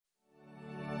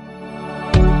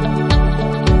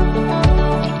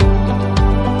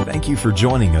you for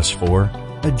joining us for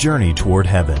A Journey Toward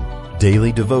Heaven,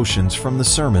 daily devotions from the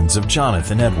sermons of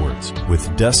Jonathan Edwards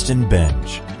with Dustin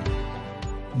Benge.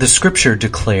 The Scripture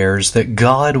declares that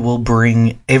God will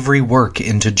bring every work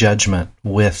into judgment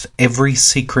with every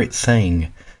secret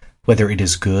thing, whether it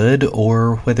is good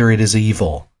or whether it is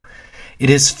evil. It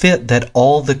is fit that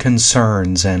all the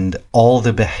concerns and all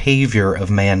the behavior of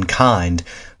mankind,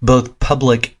 both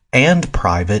public and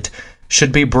private,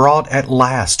 should be brought at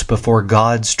last before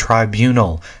God's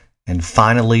tribunal and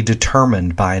finally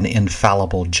determined by an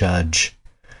infallible judge.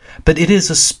 But it is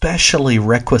especially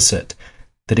requisite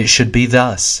that it should be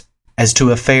thus, as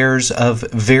to affairs of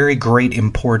very great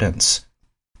importance.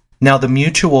 Now the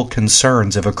mutual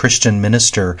concerns of a Christian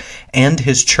minister and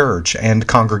his church and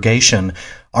congregation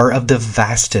are of the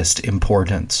vastest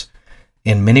importance,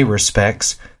 in many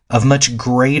respects of much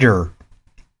greater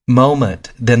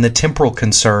moment than the temporal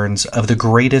concerns of the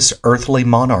greatest earthly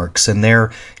monarchs and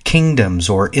their kingdoms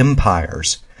or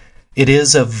empires. It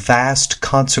is of vast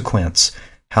consequence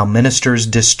how ministers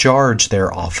discharge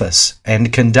their office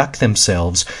and conduct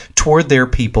themselves toward their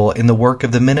people in the work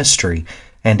of the ministry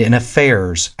and in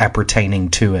affairs appertaining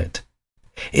to it.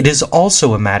 It is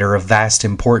also a matter of vast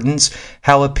importance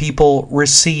how a people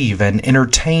receive and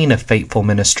entertain a faithful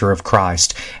minister of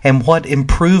Christ and what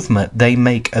improvement they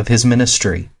make of his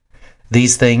ministry.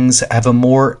 These things have a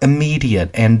more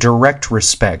immediate and direct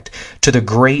respect to the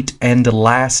great and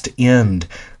last end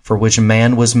for which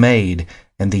man was made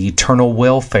and the eternal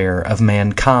welfare of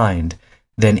mankind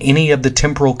than any of the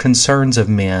temporal concerns of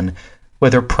men,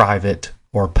 whether private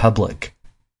or public.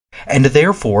 And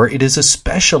therefore it is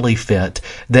especially fit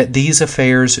that these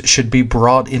affairs should be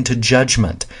brought into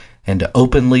judgment and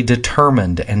openly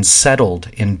determined and settled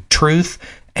in truth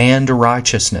and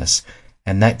righteousness,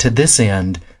 and that to this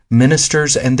end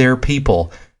ministers and their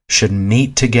people should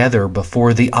meet together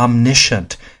before the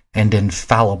omniscient and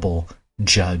infallible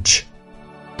judge.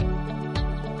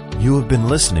 You have been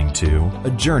listening to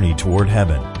A Journey Toward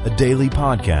Heaven, a daily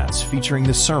podcast featuring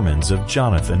the sermons of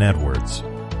Jonathan Edwards.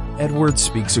 Edwards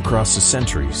speaks across the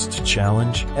centuries to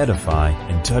challenge, edify,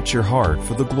 and touch your heart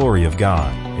for the glory of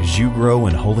God as you grow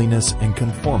in holiness and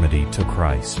conformity to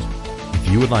Christ.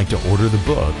 If you would like to order the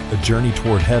book, A Journey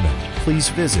Toward Heaven, please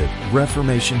visit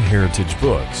Reformation Heritage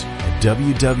Books at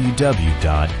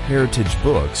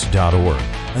www.heritagebooks.org.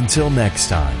 Until next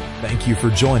time, thank you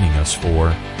for joining us for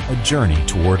A Journey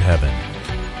Toward Heaven.